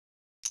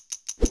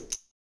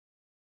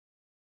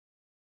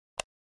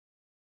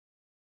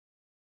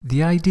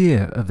The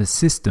idea of a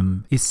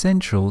system is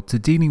central to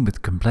dealing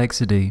with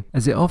complexity,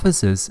 as it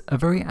offers us a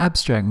very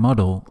abstract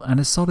model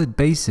and a solid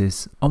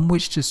basis on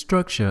which to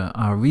structure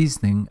our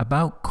reasoning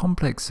about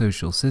complex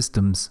social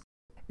systems.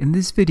 In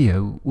this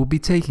video, we'll be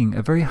taking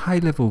a very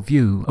high-level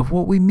view of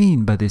what we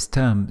mean by this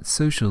term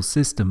social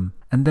system,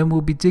 and then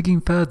we'll be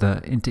digging further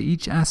into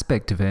each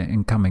aspect of it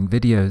in coming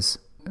videos.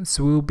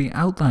 So we'll be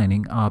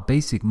outlining our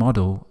basic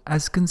model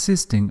as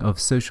consisting of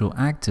social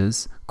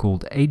actors,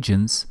 called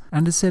agents,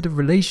 and a set of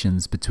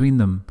relations between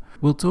them.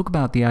 We'll talk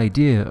about the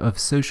idea of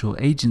social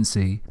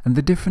agency and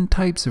the different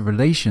types of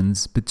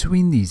relations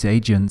between these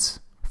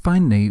agents.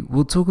 Finally,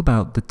 we'll talk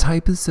about the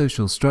type of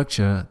social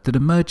structure that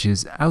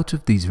emerges out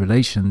of these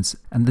relations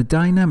and the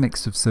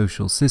dynamics of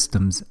social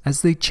systems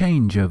as they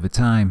change over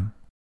time.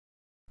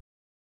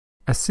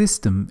 A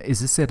system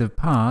is a set of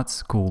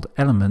parts called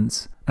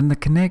elements, and the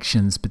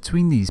connections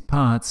between these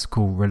parts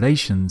called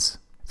relations.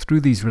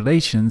 Through these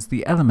relations,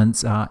 the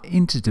elements are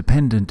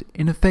interdependent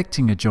in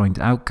affecting a joint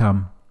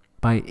outcome.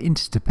 By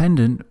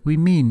interdependent, we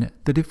mean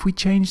that if we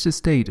change the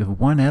state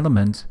of one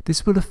element,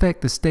 this will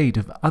affect the state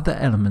of other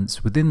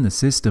elements within the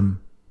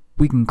system.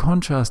 We can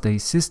contrast a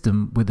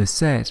system with a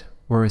set,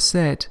 where a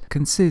set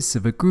consists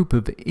of a group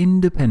of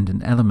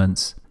independent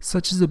elements,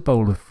 such as a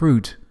bowl of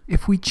fruit.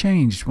 If we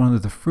changed one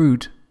of the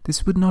fruit,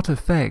 this would not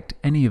affect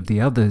any of the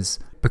others,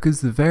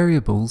 because the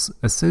variables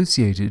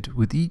associated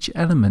with each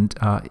element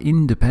are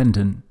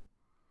independent.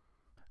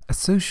 A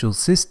social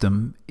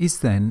system is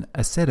then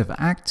a set of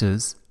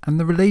actors and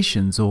the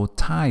relations or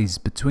ties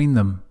between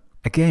them.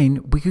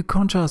 Again, we could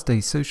contrast a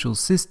social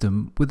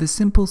system with a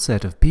simple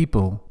set of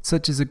people,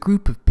 such as a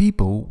group of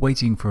people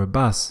waiting for a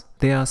bus.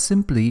 They are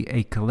simply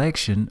a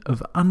collection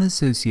of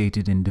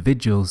unassociated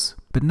individuals.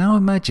 But now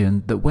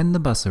imagine that when the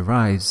bus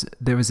arrives,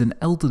 there is an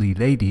elderly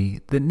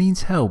lady that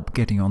needs help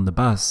getting on the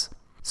bus.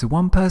 So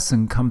one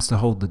person comes to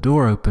hold the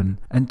door open,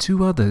 and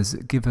two others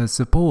give her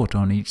support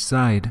on each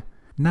side.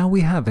 Now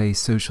we have a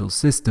social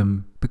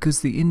system,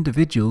 because the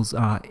individuals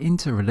are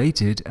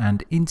interrelated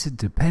and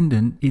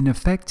interdependent in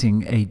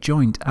affecting a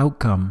joint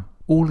outcome.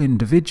 All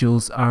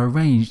individuals are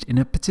arranged in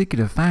a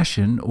particular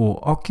fashion or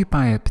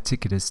occupy a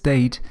particular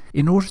state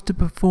in order to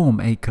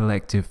perform a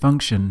collective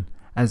function.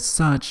 As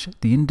such,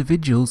 the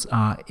individuals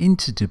are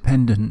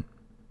interdependent.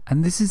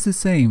 And this is the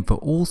same for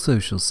all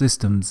social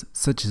systems,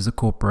 such as a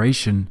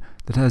corporation,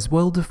 that has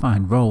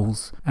well-defined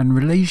roles and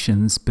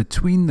relations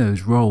between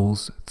those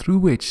roles through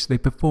which they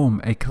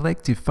perform a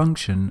collective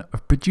function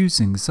of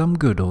producing some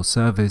good or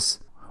service.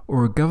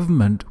 Or a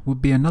government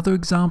would be another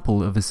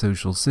example of a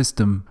social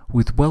system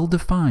with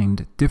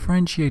well-defined,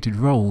 differentiated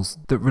roles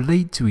that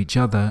relate to each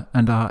other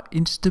and are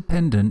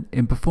interdependent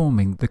in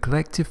performing the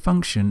collective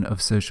function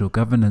of social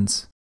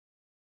governance.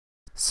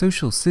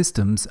 Social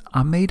systems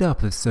are made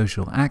up of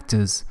social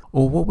actors,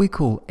 or what we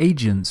call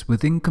agents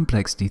within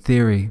complexity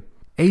theory.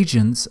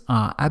 Agents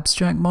are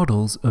abstract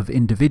models of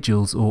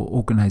individuals or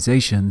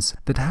organizations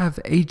that have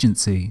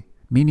agency,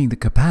 meaning the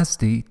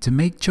capacity to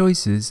make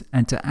choices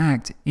and to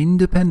act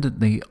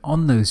independently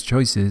on those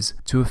choices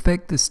to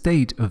affect the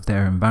state of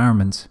their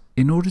environment.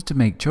 In order to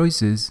make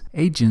choices,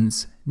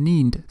 agents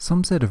need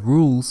some set of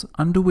rules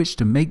under which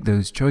to make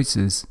those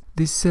choices.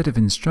 This set of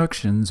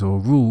instructions or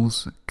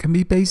rules can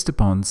be based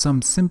upon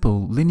some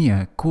simple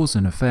linear cause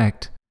and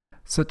effect,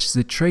 such as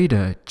a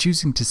trader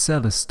choosing to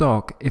sell a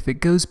stock if it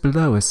goes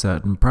below a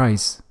certain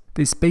price.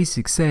 This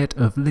basic set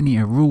of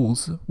linear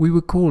rules we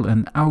would call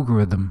an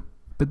algorithm.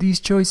 But these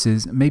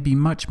choices may be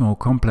much more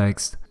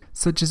complex,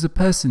 such as a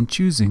person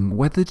choosing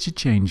whether to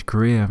change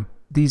career.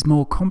 These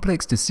more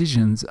complex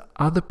decisions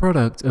are the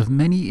product of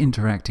many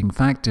interacting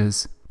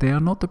factors. They are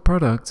not the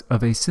product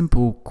of a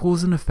simple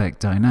cause and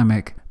effect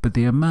dynamic, but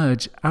they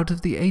emerge out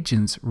of the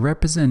agent's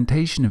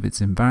representation of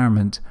its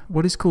environment,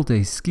 what is called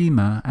a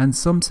schema, and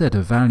some set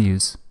of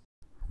values.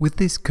 With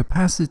this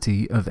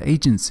capacity of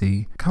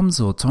agency comes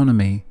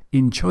autonomy.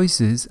 In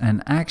choices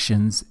and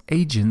actions,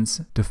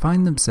 agents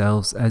define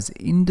themselves as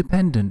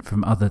independent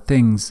from other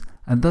things,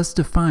 and thus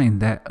define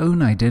their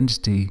own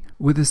identity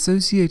with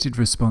associated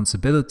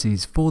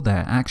responsibilities for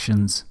their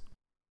actions.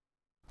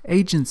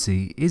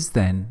 Agency is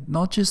then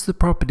not just the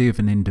property of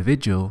an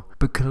individual,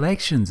 but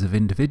collections of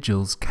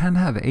individuals can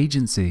have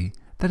agency.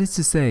 That is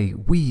to say,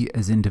 we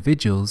as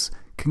individuals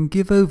can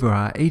give over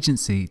our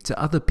agency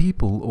to other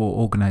people or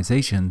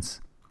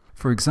organizations.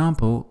 For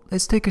example,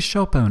 let's take a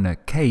shop owner,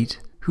 Kate,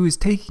 who is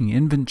taking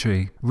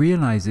inventory.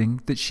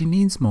 Realizing that she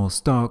needs more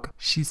stock,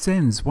 she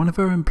sends one of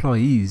her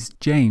employees,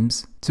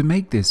 James, to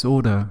make this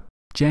order.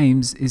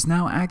 James is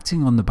now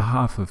acting on the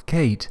behalf of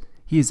Kate.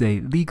 He is a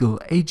legal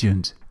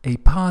agent, a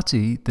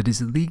party that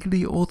is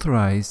legally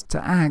authorized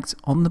to act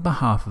on the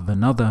behalf of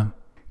another.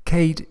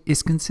 Kate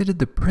is considered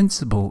the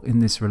principal in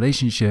this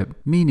relationship,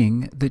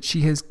 meaning that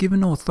she has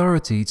given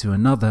authority to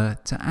another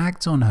to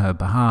act on her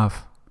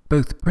behalf.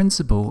 Both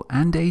principal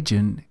and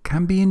agent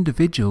can be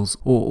individuals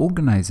or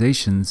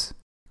organizations.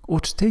 Or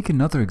to take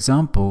another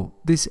example,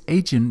 this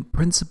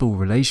agent-principal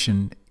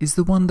relation is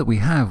the one that we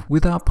have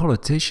with our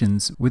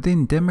politicians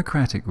within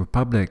democratic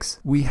republics.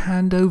 We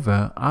hand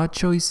over our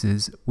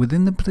choices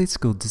within the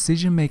political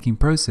decision-making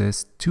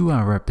process to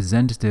our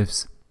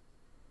representatives.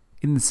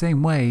 In the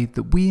same way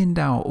that we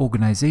endow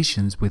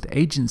organizations with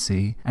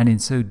agency, and in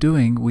so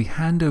doing we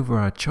hand over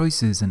our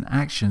choices and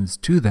actions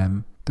to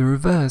them, the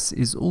reverse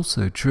is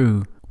also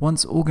true.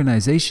 Once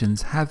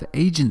organizations have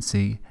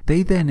agency,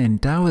 they then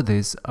endow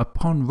this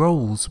upon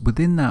roles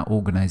within that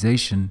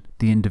organization.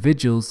 The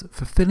individuals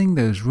fulfilling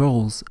those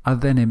roles are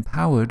then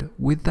empowered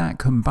with that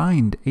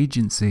combined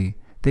agency.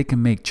 They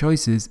can make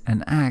choices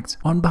and act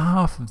on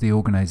behalf of the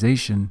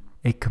organization.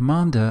 A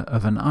commander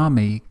of an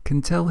army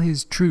can tell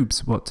his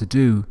troops what to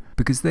do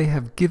because they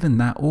have given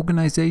that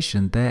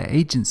organization their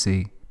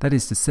agency. That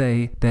is to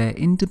say, their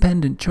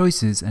independent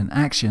choices and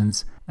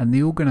actions, and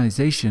the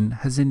organization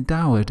has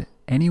endowed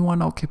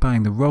anyone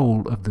occupying the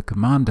role of the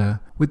commander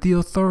with the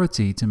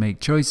authority to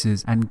make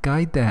choices and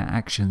guide their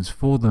actions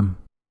for them.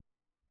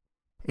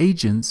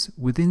 Agents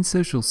within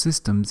social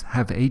systems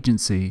have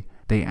agency.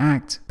 They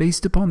act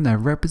based upon their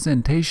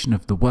representation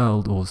of the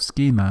world or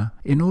schema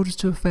in order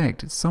to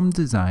effect some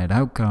desired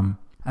outcome.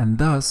 And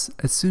thus,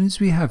 as soon as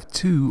we have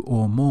two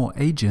or more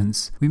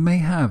agents, we may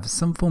have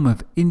some form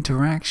of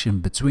interaction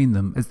between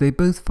them as they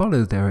both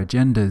follow their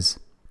agendas.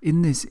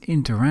 In this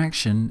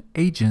interaction,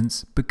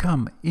 agents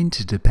become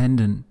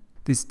interdependent.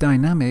 This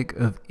dynamic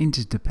of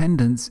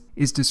interdependence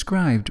is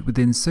described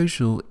within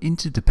social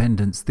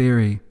interdependence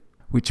theory,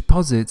 which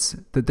posits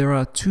that there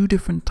are two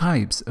different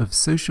types of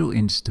social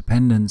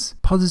interdependence,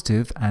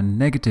 positive and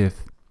negative.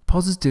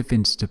 Positive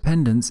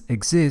interdependence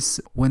exists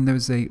when there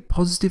is a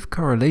positive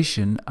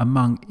correlation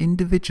among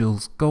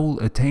individuals' goal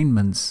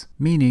attainments,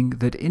 meaning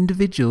that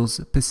individuals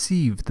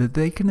perceive that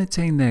they can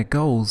attain their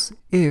goals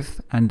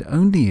if and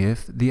only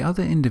if the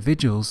other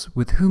individuals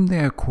with whom they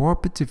are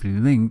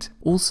cooperatively linked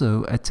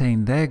also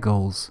attain their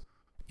goals.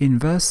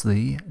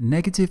 Inversely,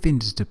 negative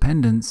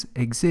interdependence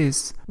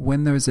exists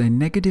when there is a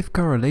negative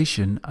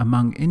correlation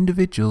among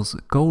individuals'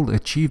 goal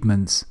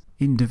achievements.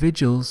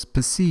 Individuals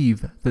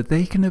perceive that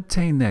they can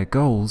obtain their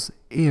goals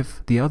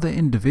if the other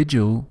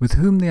individual with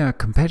whom they are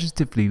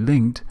competitively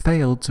linked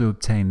failed to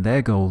obtain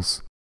their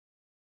goals.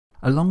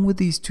 Along with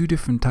these two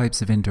different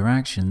types of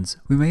interactions,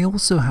 we may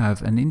also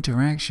have an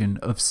interaction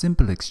of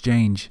simple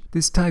exchange.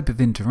 This type of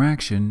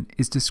interaction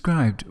is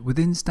described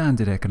within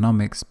standard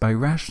economics by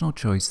rational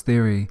choice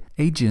theory.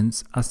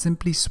 Agents are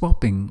simply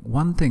swapping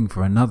one thing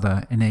for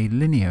another in a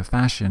linear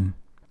fashion.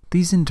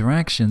 These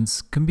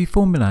interactions can be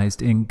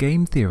formalized in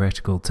game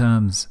theoretical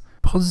terms.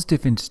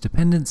 Positive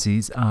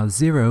interdependencies are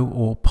zero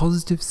or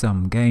positive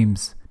sum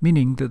games,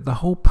 meaning that the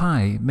whole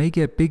pie may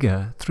get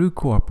bigger through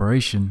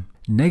cooperation.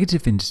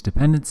 Negative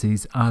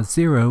interdependencies are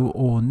zero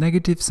or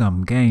negative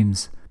sum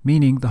games,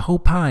 meaning the whole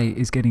pie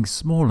is getting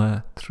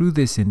smaller through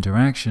this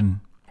interaction.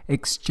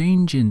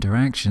 Exchange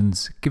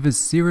interactions give us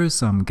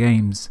zero-sum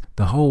games.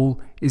 The whole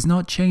is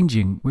not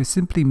changing, we're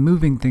simply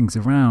moving things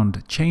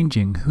around,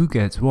 changing who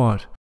gets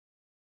what.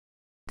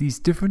 These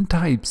different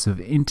types of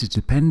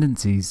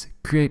interdependencies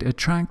create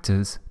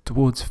attractors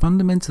towards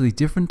fundamentally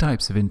different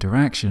types of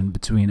interaction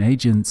between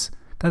agents,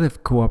 that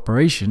of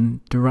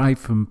cooperation derived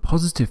from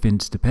positive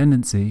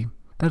interdependency,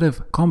 that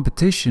of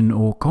competition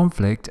or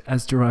conflict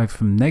as derived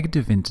from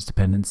negative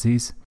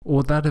interdependencies,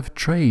 or that of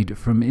trade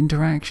from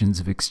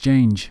interactions of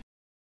exchange.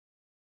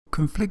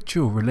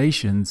 Conflictual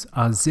relations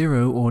are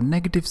zero or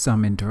negative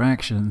sum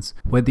interactions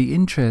where the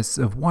interests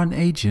of one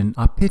agent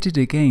are pitted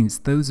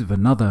against those of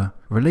another.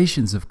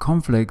 Relations of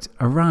conflict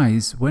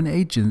arise when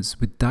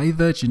agents with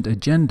divergent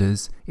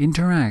agendas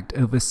interact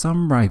over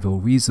some rival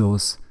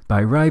resource.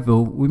 By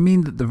rival, we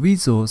mean that the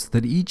resource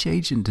that each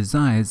agent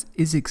desires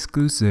is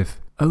exclusive.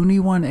 Only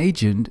one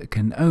agent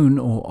can own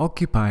or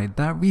occupy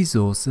that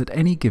resource at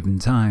any given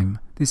time.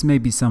 This may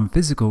be some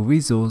physical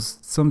resource,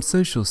 some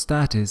social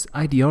status,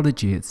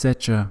 ideology,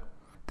 etc.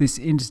 This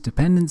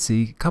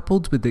interdependency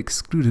coupled with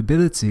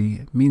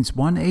excludability means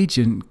one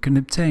agent can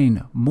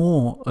obtain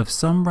more of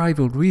some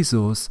rival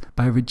resource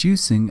by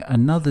reducing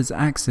another's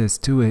access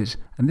to it,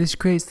 and this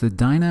creates the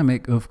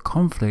dynamic of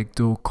conflict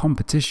or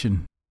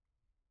competition.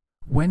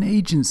 When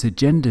agents'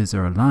 agendas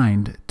are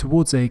aligned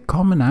towards a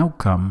common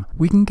outcome,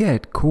 we can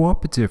get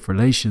cooperative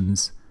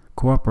relations.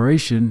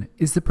 Cooperation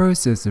is the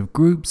process of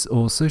groups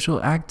or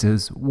social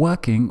actors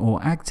working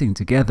or acting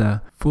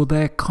together for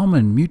their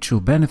common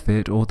mutual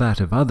benefit or that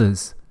of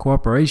others.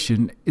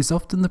 Cooperation is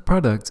often the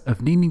product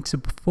of needing to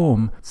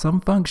perform some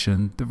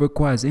function that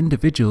requires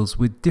individuals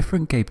with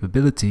different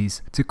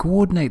capabilities to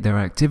coordinate their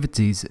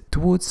activities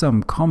towards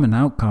some common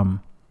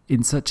outcome.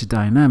 In such a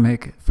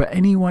dynamic, for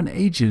any one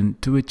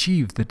agent to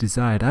achieve the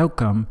desired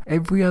outcome,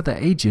 every other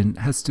agent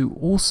has to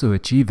also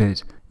achieve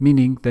it,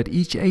 meaning that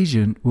each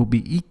agent will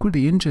be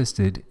equally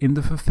interested in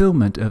the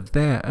fulfillment of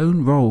their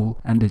own role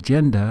and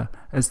agenda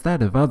as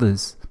that of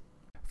others.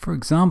 For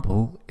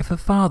example, if a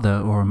father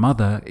or a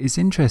mother is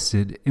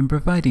interested in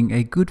providing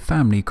a good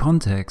family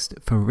context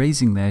for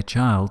raising their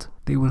child,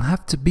 they will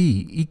have to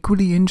be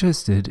equally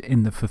interested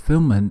in the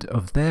fulfillment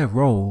of their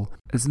role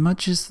as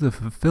much as the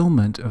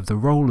fulfillment of the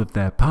role of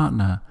their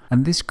partner,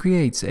 and this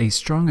creates a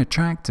strong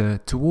attractor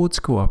towards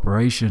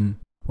cooperation.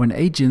 When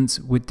agents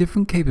with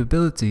different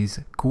capabilities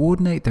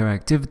coordinate their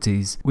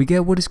activities, we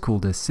get what is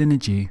called a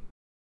synergy.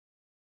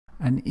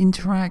 An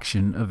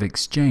interaction of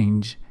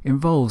exchange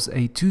involves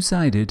a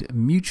two-sided,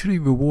 mutually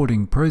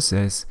rewarding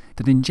process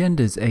that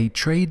engenders a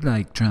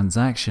trade-like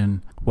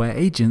transaction where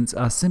agents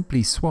are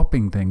simply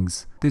swapping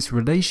things. This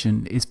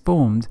relation is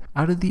formed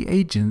out of the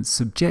agent's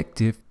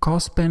subjective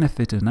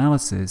cost-benefit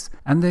analysis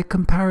and their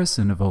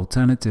comparison of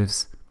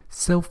alternatives.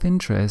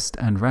 Self-interest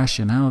and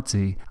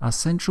rationality are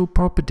central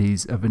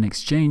properties of an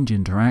exchange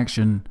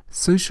interaction.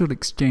 Social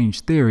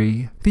exchange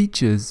theory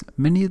features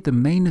many of the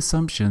main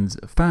assumptions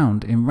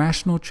found in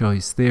rational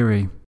choice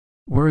theory.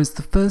 Whereas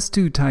the first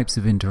two types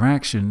of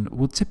interaction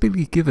will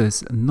typically give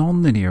us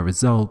nonlinear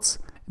results,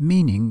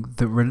 meaning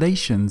that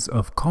relations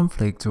of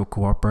conflict or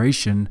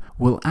cooperation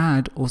will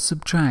add or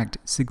subtract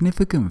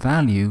significant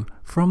value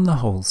from the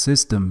whole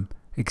system.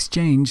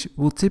 Exchange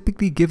will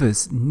typically give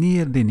us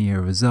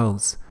near-linear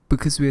results,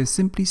 because we are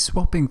simply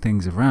swapping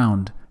things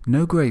around.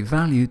 No great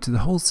value to the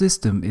whole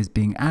system is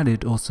being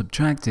added or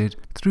subtracted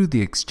through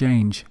the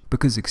exchange.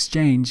 Because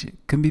exchange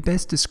can be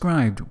best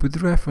described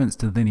with reference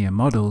to linear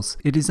models,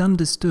 it is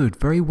understood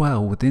very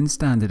well within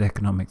standard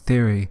economic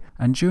theory,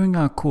 and during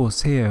our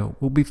course here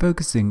we'll be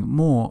focusing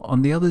more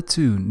on the other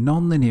two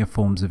nonlinear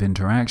forms of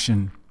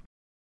interaction.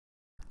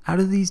 Out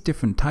of these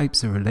different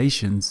types of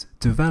relations,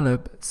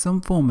 develop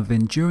some form of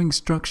enduring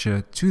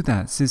structure to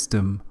that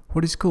system,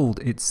 what is called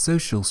its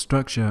social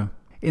structure.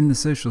 In the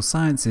social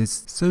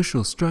sciences,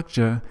 social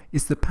structure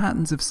is the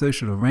patterns of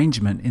social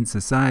arrangement in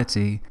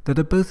society that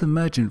are both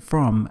emergent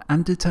from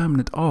and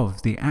determinant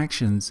of the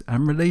actions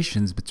and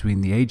relations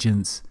between the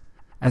agents.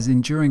 As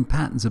enduring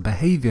patterns of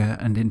behavior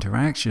and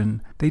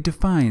interaction, they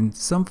define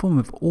some form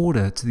of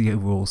order to the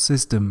overall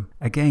system.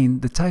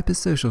 Again, the type of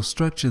social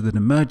structure that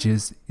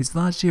emerges is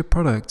largely a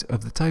product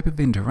of the type of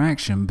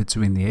interaction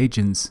between the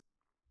agents.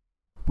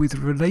 With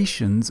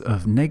relations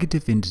of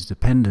negative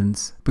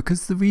interdependence,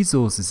 because the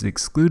resource is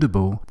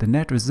excludable, the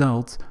net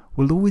result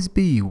will always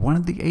be one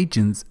of the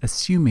agents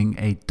assuming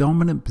a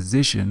dominant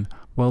position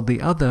while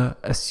the other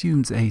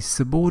assumes a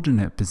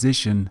subordinate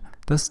position,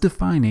 thus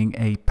defining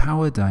a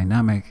power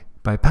dynamic.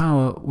 By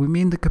power, we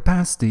mean the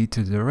capacity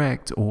to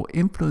direct or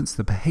influence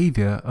the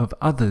behavior of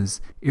others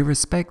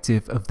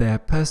irrespective of their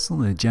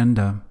personal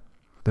agenda.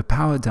 The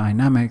power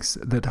dynamics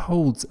that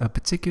holds a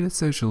particular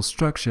social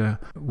structure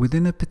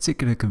within a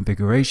particular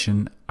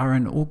configuration are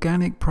an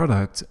organic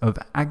product of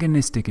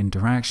agonistic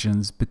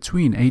interactions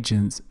between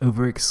agents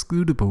over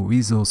excludable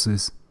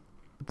resources.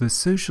 The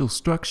social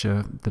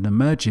structure that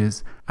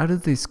emerges out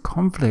of this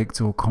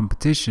conflict or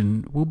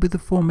competition will be the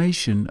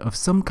formation of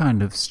some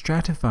kind of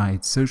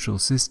stratified social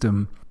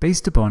system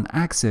based upon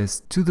access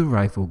to the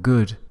rival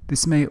good.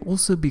 This may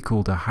also be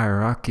called a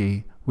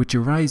hierarchy, which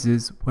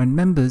arises when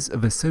members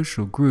of a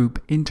social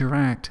group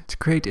interact to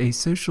create a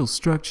social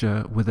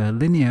structure with a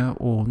linear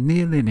or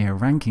near-linear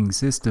ranking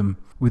system,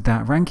 with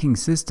that ranking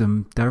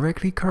system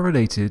directly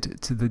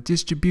correlated to the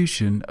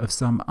distribution of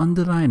some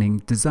underlying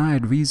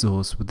desired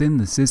resource within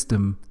the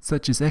system,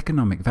 such as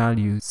economic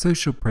value,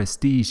 social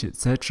prestige,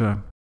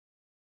 etc.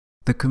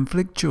 The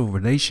conflictual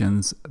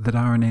relations that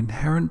are an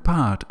inherent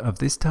part of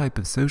this type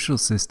of social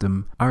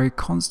system are a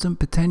constant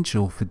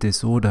potential for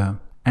disorder,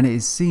 and it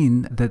is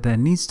seen that there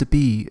needs to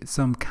be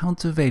some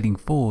countervailing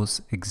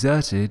force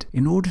exerted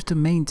in order to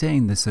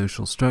maintain the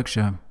social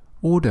structure.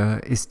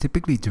 Order is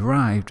typically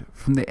derived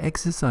from the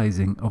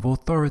exercising of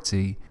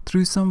authority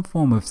through some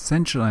form of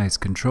centralized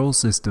control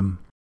system.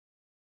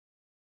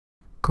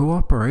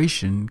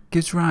 Cooperation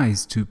gives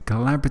rise to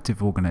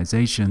collaborative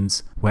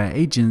organizations where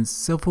agents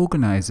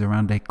self-organize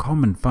around a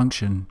common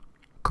function.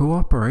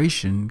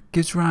 Cooperation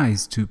gives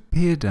rise to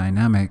peer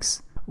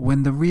dynamics,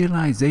 when the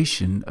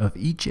realization of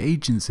each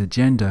agent's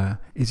agenda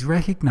is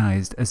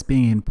recognized as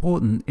being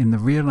important in the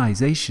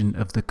realization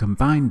of the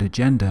combined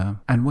agenda,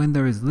 and when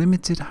there is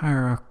limited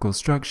hierarchical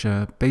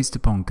structure based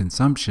upon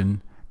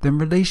consumption, then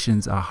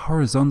relations are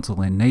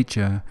horizontal in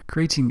nature,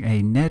 creating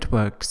a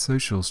networked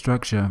social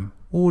structure.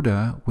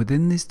 Order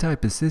within this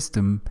type of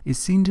system is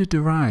seen to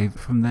derive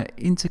from the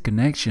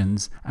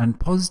interconnections and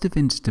positive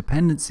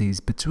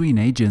interdependencies between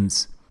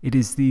agents. It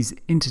is these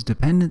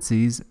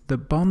interdependencies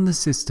that bond the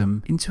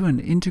system into an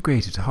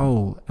integrated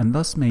whole and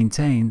thus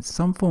maintain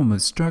some form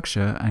of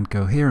structure and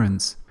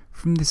coherence.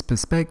 From this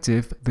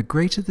perspective, the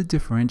greater the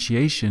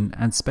differentiation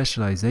and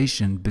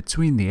specialization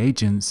between the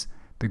agents,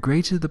 the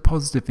greater the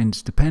positive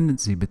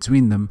interdependency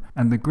between them,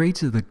 and the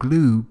greater the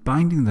glue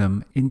binding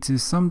them into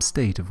some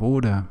state of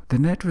order. The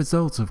net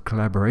result of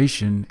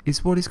collaboration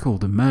is what is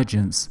called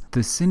emergence.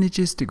 The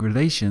synergistic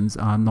relations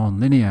are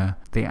non-linear.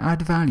 They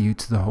add value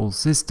to the whole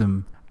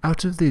system.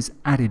 Out of this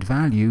added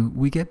value,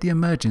 we get the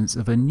emergence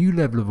of a new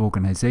level of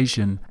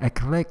organization, a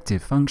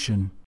collective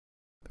function.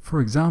 For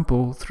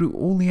example, through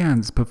all the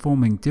ants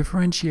performing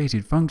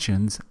differentiated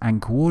functions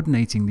and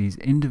coordinating these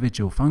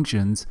individual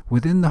functions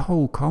within the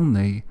whole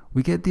colony,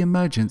 we get the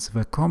emergence of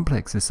a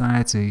complex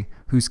society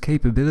whose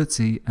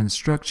capability and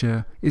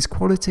structure is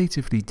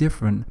qualitatively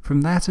different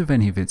from that of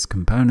any of its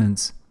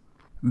components.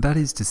 That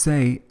is to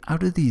say,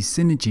 out of these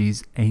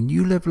synergies, a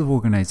new level of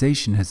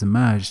organization has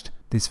emerged.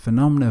 This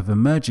phenomenon of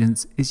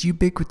emergence is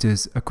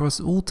ubiquitous across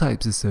all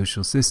types of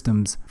social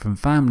systems, from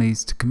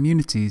families to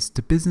communities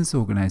to business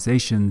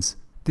organizations.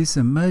 This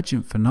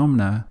emergent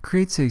phenomena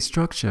creates a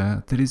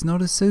structure that is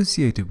not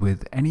associated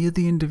with any of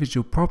the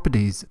individual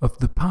properties of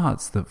the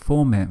parts that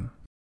form it.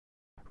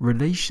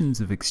 Relations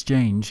of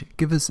exchange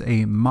give us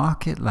a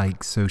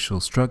market-like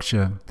social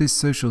structure. This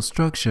social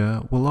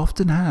structure will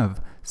often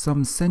have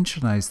some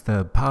centralized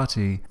third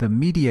party that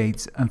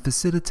mediates and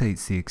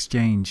facilitates the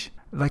exchange,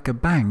 like a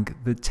bank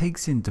that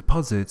takes in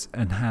deposits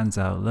and hands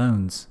out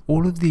loans.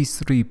 All of these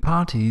three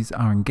parties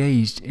are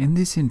engaged in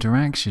this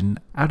interaction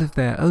out of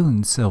their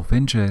own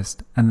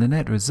self-interest, and the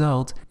net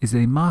result is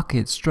a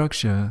market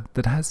structure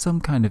that has some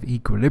kind of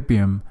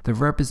equilibrium that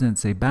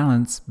represents a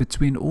balance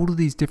between all of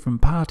these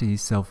different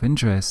parties'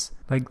 self-interests,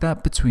 like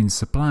that between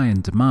supply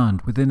and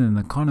demand within an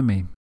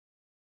economy.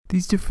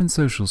 These different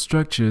social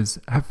structures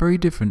have very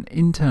different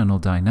internal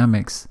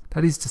dynamics.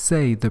 That is to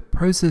say, the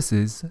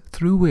processes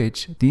through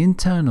which the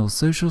internal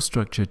social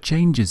structure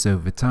changes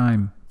over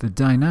time. The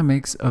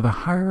dynamics of a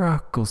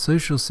hierarchical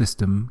social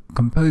system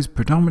composed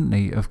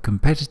predominantly of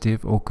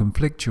competitive or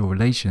conflictual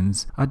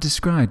relations are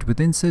described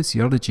within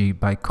sociology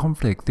by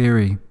conflict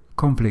theory.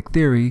 Conflict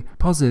theory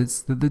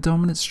posits that the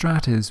dominant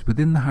stratas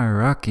within the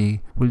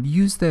hierarchy will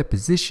use their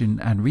position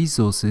and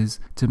resources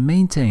to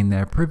maintain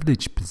their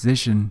privileged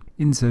position.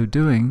 In so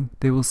doing,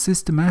 they will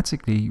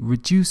systematically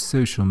reduce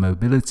social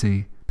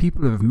mobility.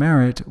 People of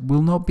merit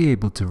will not be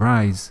able to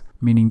rise,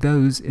 meaning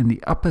those in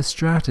the upper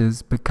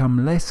stratas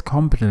become less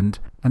competent,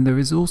 and there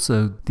is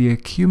also the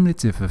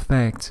accumulative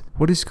effect,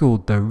 what is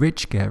called the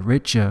rich get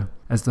richer,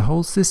 as the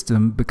whole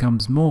system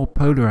becomes more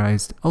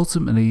polarized,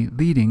 ultimately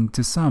leading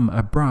to some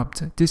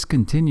abrupt,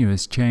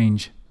 discontinuous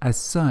change. As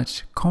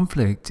such,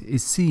 conflict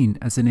is seen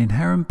as an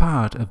inherent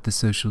part of the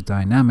social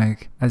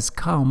dynamic. As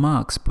Karl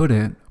Marx put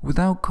it,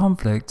 without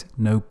conflict,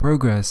 no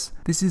progress.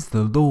 This is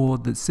the law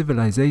that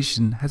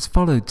civilization has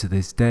followed to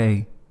this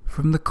day.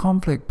 From the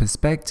conflict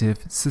perspective,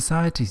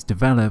 societies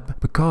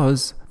develop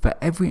because for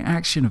every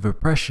action of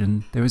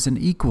oppression there is an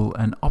equal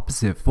and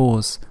opposite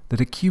force that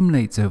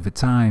accumulates over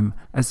time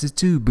as the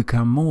two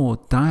become more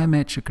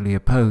diametrically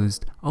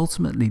opposed,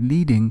 ultimately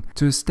leading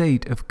to a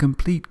state of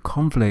complete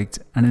conflict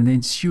and an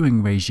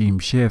ensuing regime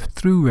shift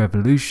through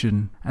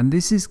revolution. And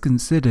this is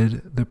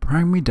considered the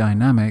primary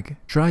dynamic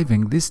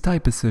driving this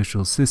type of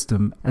social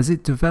system as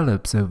it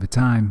develops over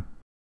time.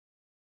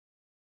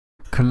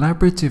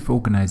 Collaborative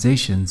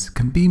organizations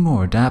can be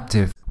more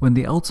adaptive when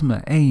the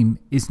ultimate aim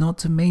is not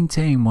to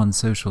maintain one's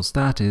social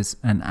status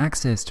and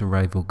access to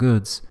rival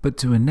goods, but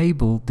to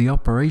enable the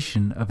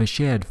operation of a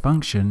shared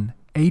function.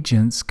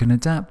 Agents can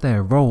adapt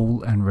their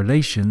role and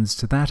relations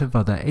to that of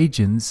other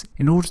agents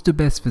in order to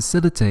best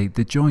facilitate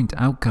the joint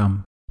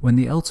outcome. When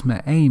the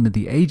ultimate aim of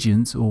the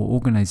agent or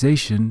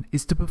organization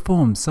is to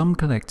perform some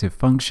collective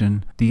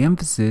function, the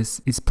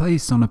emphasis is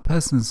placed on a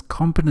person's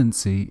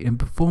competency in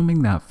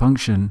performing that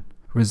function,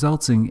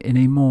 resulting in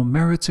a more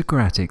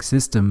meritocratic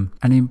system,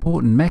 an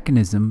important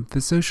mechanism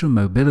for social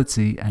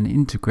mobility and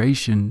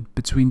integration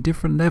between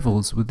different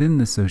levels within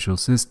the social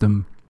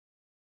system.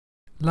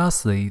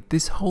 Lastly,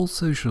 this whole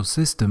social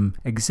system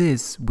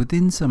exists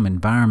within some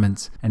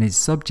environments and is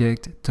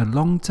subject to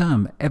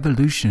long-term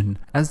evolution.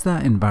 As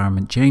that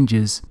environment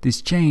changes,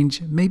 this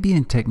change may be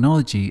in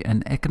technology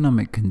and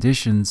economic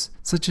conditions,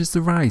 such as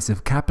the rise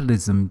of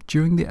capitalism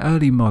during the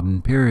early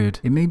modern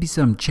period. It may be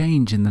some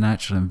change in the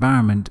natural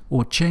environment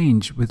or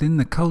change within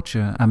the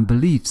culture and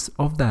beliefs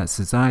of that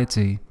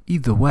society.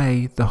 Either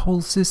way, the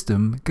whole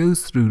system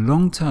goes through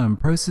long-term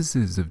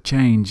processes of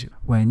change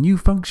where new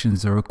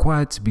functions are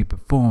required to be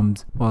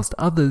performed whilst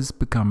others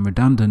become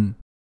redundant.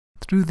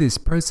 Through this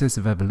process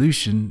of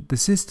evolution, the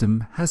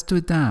system has to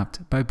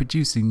adapt by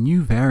producing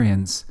new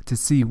variants to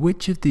see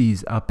which of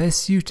these are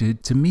best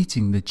suited to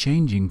meeting the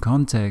changing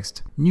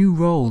context. New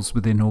roles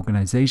within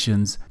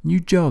organizations, new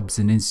jobs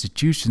in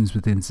institutions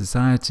within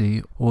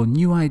society, or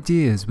new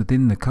ideas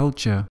within the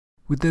culture.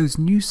 With those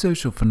new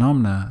social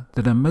phenomena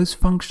that are most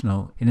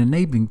functional in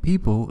enabling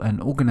people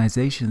and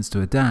organizations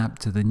to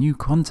adapt to the new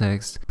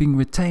context being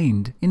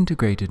retained,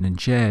 integrated and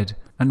shared,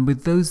 and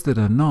with those that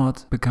are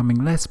not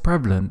becoming less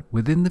prevalent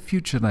within the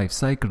future life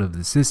cycle of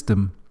the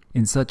system.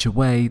 In such a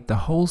way, the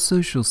whole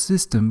social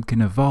system can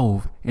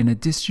evolve in a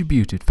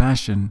distributed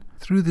fashion.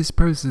 Through this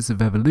process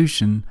of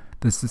evolution,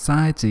 the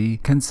society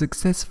can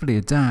successfully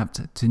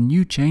adapt to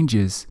new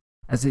changes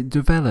as it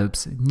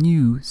develops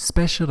new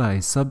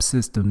specialized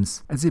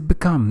subsystems, as it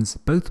becomes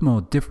both more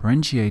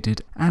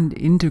differentiated and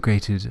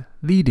integrated,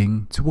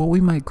 leading to what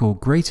we might call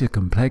greater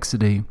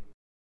complexity.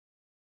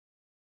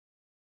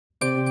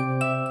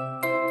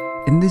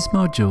 In this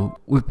module,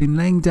 we've been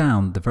laying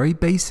down the very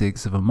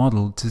basics of a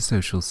model to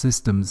social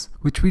systems,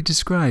 which we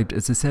described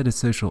as a set of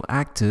social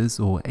actors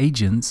or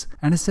agents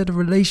and a set of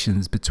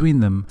relations between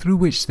them through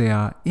which they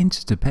are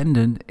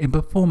interdependent in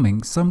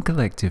performing some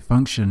collective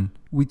function.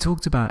 We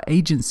talked about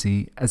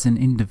agency as an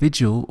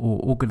individual or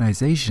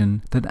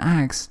organization that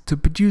acts to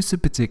produce a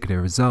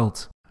particular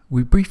result.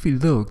 We briefly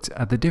looked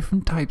at the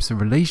different types of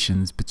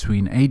relations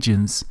between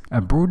agents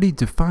and broadly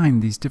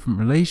defined these different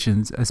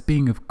relations as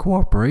being of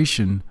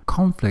cooperation,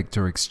 conflict,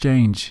 or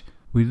exchange.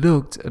 We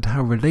looked at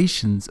how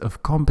relations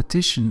of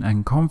competition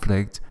and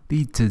conflict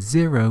lead to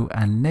zero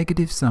and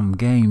negative-sum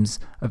games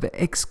of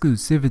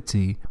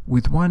exclusivity,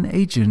 with one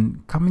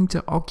agent coming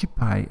to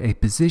occupy a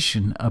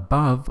position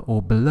above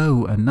or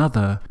below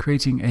another,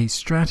 creating a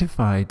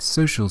stratified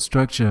social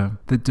structure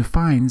that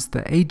defines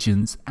the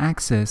agent's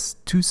access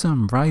to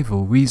some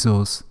rival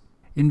resource.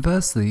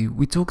 Inversely,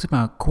 we talked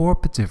about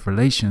cooperative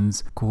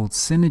relations called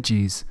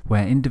synergies,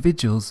 where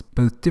individuals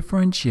both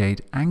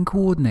differentiate and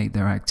coordinate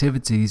their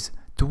activities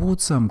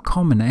towards some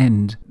common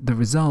end that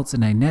results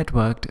in a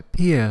networked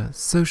peer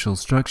social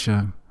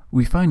structure.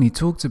 We finally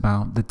talked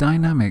about the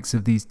dynamics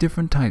of these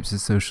different types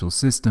of social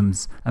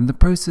systems and the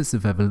process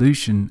of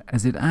evolution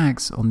as it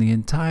acts on the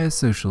entire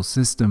social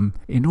system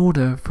in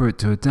order for it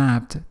to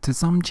adapt to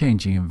some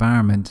changing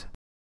environment.